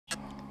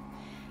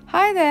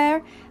Hi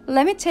there,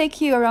 let me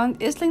take you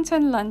around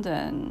Islington,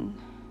 London.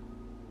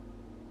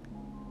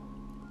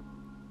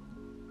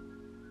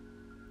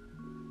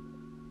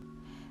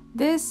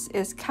 This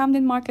is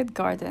Camden Market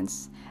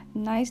Gardens,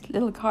 nice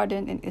little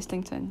garden in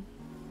Islington.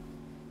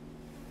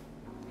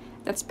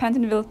 That's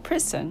Pentonville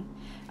Prison.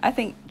 I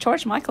think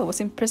George Michael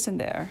was in prison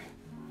there.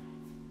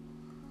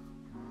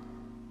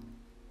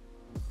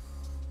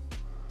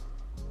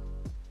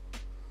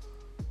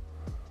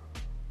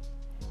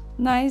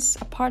 Nice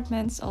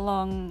apartments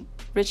along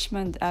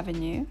Richmond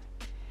Avenue.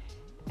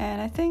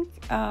 And I think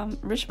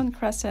Richmond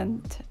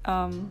Crescent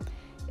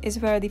is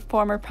where the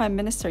former Prime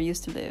Minister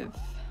used to live.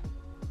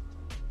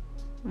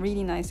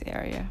 Really nice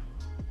area.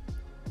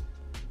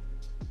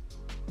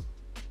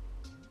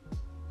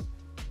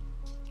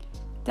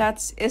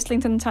 That's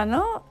Islington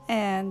Tunnel,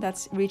 and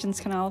that's Regent's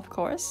Canal, of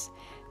course.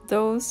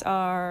 Those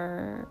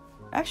are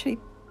actually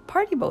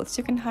party boats.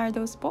 You can hire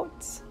those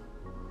boats.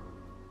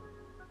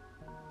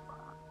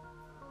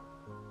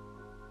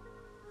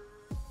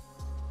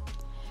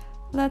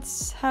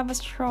 Let's have a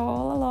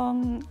stroll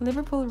along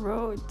Liverpool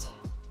Road.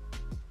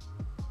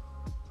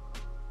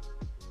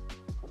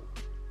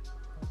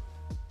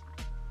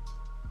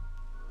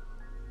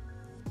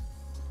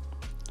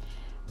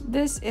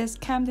 This is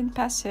Camden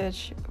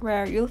Passage,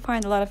 where you'll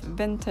find a lot of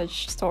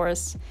vintage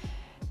stores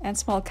and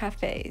small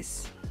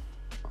cafes.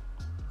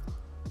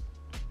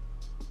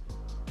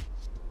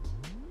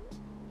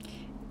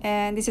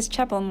 And this is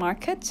Chapel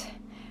Market,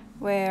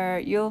 where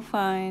you'll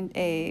find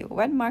a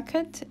wet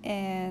market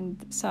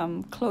and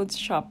some clothes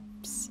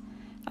shops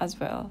as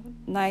well.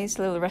 Nice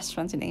little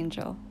restaurants in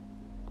Angel.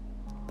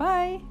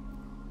 Bye!